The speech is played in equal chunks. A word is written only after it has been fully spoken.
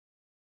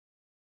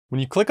When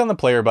you click on the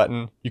player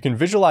button, you can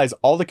visualize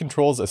all the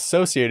controls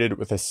associated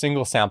with a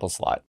single sample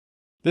slot.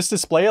 This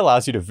display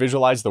allows you to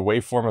visualize the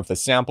waveform of the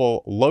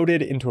sample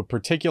loaded into a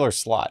particular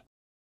slot.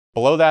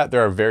 Below that,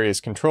 there are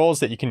various controls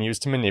that you can use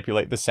to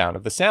manipulate the sound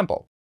of the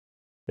sample.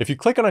 If you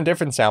click on a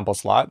different sample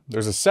slot,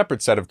 there's a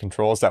separate set of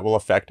controls that will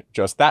affect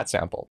just that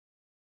sample.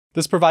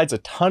 This provides a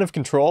ton of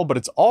control, but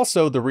it's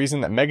also the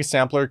reason that Mega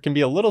Sampler can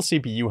be a little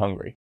CPU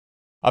hungry.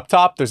 Up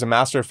top, there's a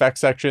master effects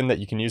section that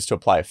you can use to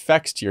apply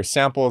effects to your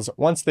samples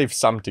once they've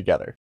summed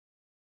together.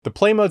 The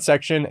play mode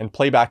section and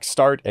playback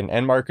start and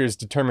end markers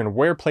determine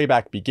where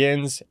playback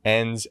begins,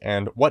 ends,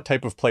 and what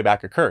type of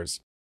playback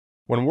occurs.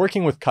 When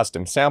working with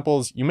custom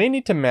samples, you may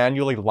need to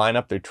manually line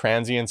up their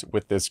transients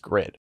with this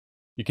grid.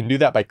 You can do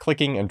that by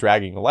clicking and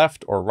dragging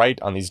left or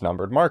right on these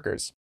numbered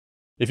markers.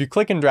 If you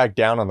click and drag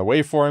down on the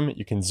waveform,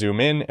 you can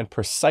zoom in and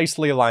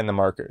precisely align the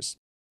markers.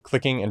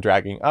 Clicking and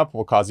dragging up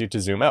will cause you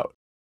to zoom out.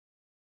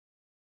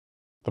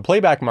 The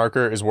playback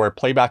marker is where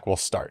playback will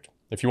start.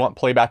 If you want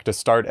playback to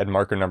start at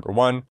marker number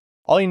 1,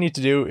 all you need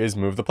to do is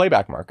move the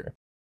playback marker.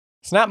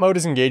 Snap mode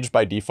is engaged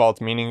by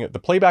default, meaning the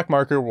playback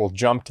marker will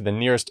jump to the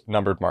nearest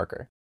numbered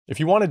marker.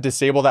 If you want to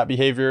disable that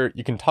behavior,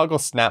 you can toggle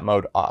snap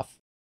mode off.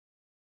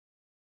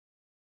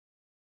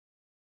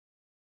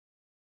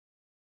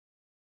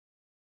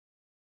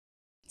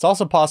 It's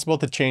also possible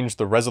to change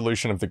the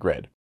resolution of the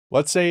grid.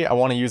 Let's say I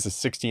want to use a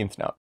 16th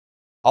note.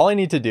 All I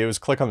need to do is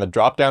click on the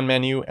drop-down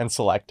menu and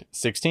select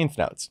 16th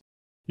notes.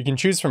 You can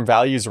choose from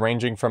values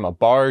ranging from a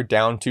bar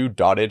down to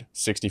dotted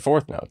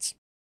 64th notes.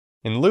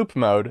 In loop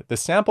mode, the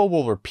sample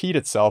will repeat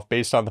itself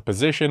based on the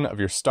position of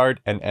your start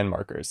and end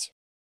markers.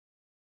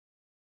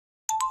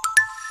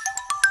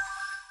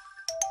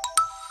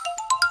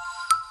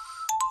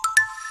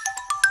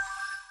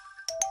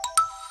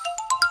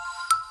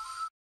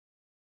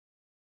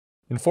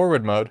 In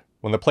forward mode,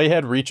 when the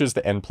playhead reaches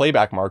the end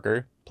playback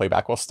marker,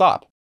 playback will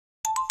stop.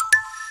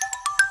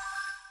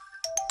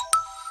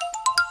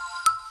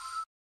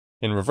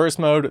 In reverse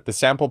mode, the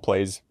sample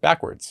plays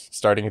backwards,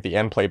 starting at the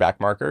end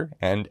playback marker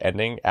and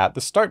ending at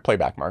the start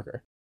playback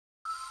marker.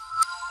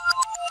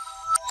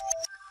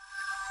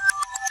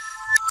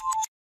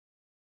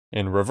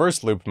 In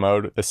reverse loop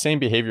mode, the same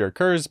behavior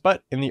occurs,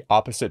 but in the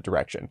opposite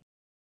direction.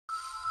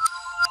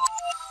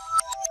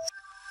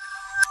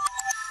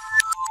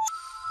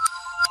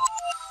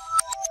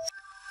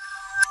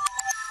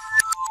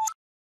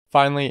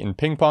 Finally, in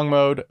ping pong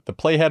mode, the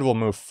playhead will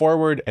move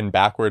forward and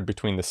backward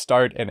between the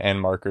start and end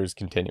markers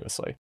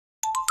continuously.